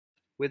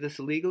With the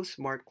Celigo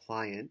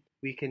SmartClient,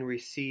 we can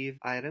receive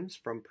items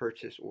from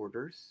purchase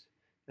orders.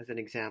 As an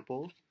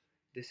example,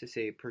 this is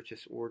a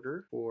purchase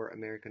order for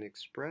American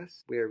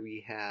Express where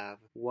we have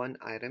one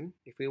item.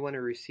 If we want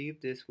to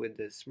receive this with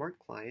the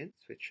SmartClient,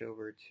 switch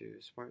over to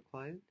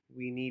SmartClient,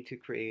 we need to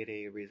create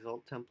a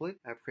result template.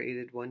 I've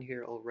created one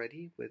here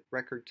already with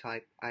record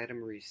type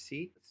item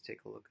receipt. Let's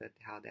take a look at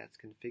how that's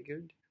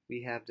configured.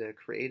 We have the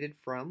created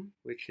from,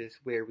 which is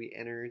where we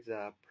enter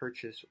the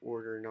purchase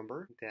order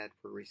number that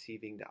we're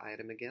receiving the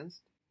item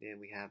against. Then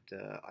we have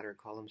the other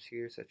columns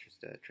here, such as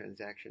the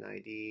transaction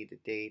ID, the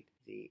date,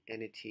 the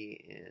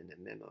entity, and the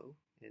memo.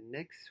 And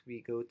next,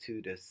 we go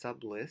to the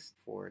sublist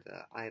for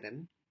the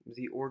item.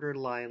 The order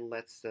line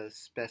lets us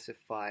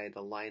specify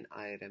the line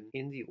item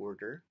in the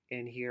order.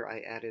 And here I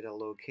added a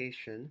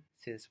location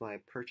since my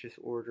purchase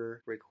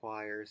order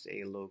requires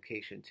a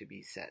location to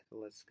be set. So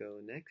let's go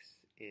next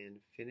and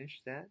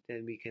finish that.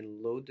 Then we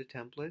can load the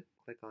template.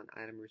 Click on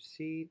item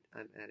receipt.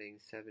 I'm adding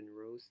 7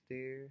 rows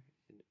there.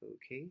 And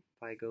OK.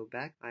 If I go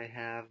back, I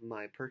have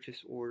my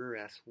purchase order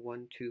as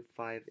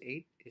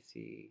 1258 is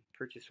the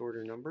purchase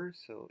order number.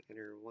 So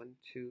enter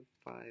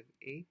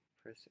 1258.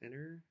 Press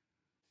enter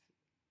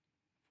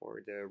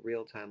for the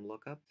real-time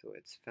lookup. So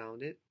it's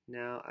found it.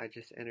 Now I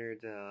just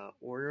entered the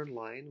order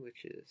line,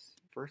 which is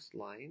first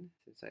line,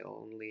 since I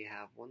only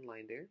have one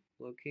line there.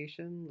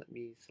 Location, let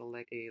me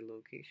select a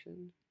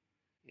location.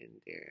 And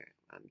there,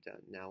 I'm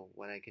done. Now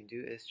what I can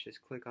do is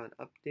just click on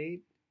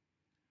update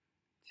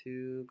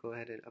to go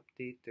ahead and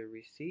update the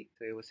receipt.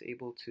 So it was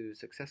able to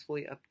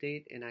successfully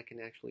update, and I can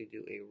actually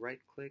do a right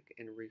click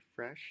and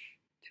refresh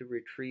to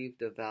retrieve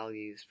the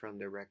values from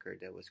the record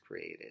that was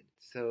created.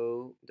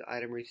 So the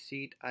item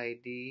receipt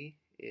ID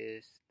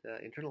is,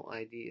 the internal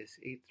ID is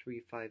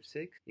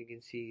 8356. You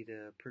can see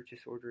the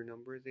purchase order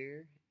number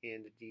there,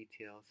 and the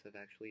details have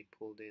actually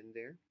pulled in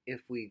there.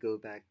 If we go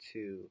back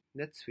to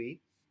NetSuite,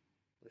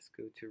 let's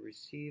go to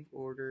receive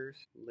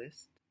orders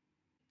list.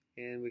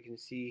 And we can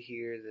see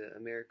here the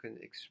American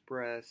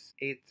Express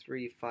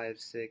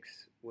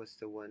 8356 was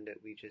the one that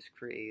we just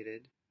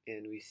created.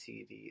 And we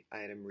see the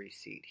item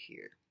receipt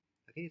here.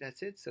 Okay,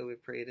 that's it. So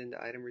we've created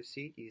the item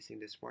receipt using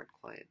the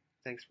SmartClient.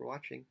 Thanks for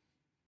watching.